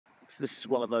this is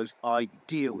one of those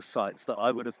ideal sites that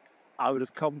I would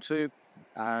have come to,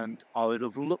 and I would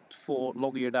have looked for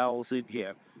long-eared owls in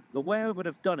here. The way I would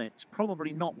have done it is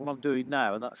probably not what I'm doing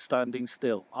now, and that's standing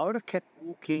still. I would have kept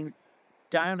walking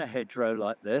down a hedgerow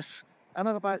like this, and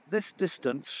at about this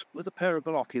distance, with a pair of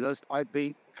binoculars, I'd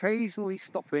be occasionally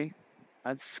stopping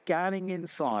and scanning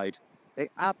inside. They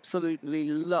absolutely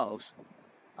love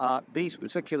these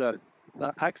particular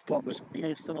hexplots,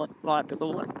 like the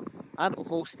one, and of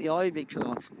course the ivy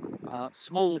cloth,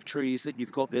 small trees that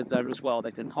you've got in there as well.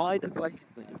 They can hide away.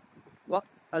 But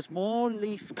as more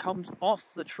leaf comes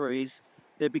off the trees,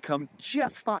 they become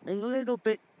just that little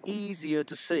bit easier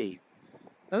to see.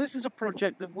 Now, this is a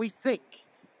project that we think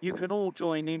you can all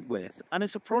join in with, and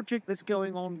it's a project that's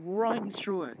going on right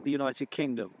through the United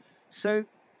Kingdom. So,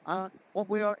 what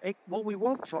we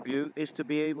want from you is to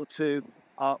be able to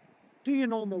do your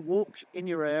normal walk in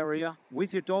your area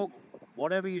with your dog,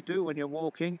 whatever you do when you're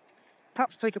walking.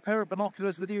 Perhaps take a pair of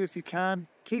binoculars with you if you can.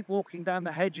 Keep walking down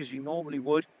the hedge as you normally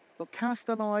would, but cast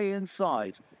an eye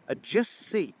inside and just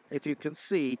see if you can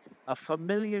see a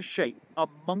familiar shape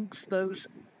amongst those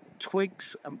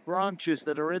twigs and branches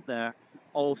that are in there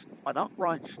of an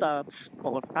upright stance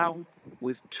of an owl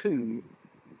with two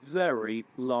very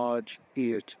large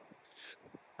ears.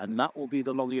 And that will be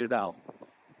the long-eared owl.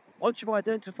 Once you've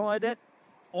identified it,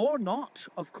 or not,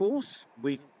 of course,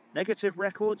 negative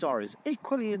records are as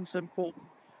equally as important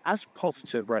as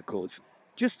positive records.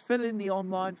 Just fill in the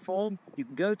online form. You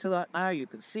can go to that now. You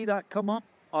can see that come up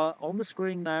on the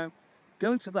screen now.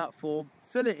 Go to that form,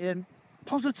 fill it in,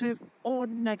 positive or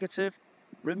negative.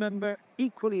 Remember,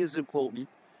 equally as important.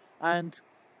 And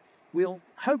we'll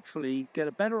hopefully get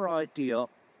a better idea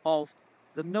of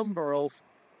the number of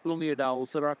long-eared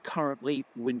owls that are currently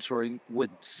wintering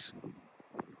with us.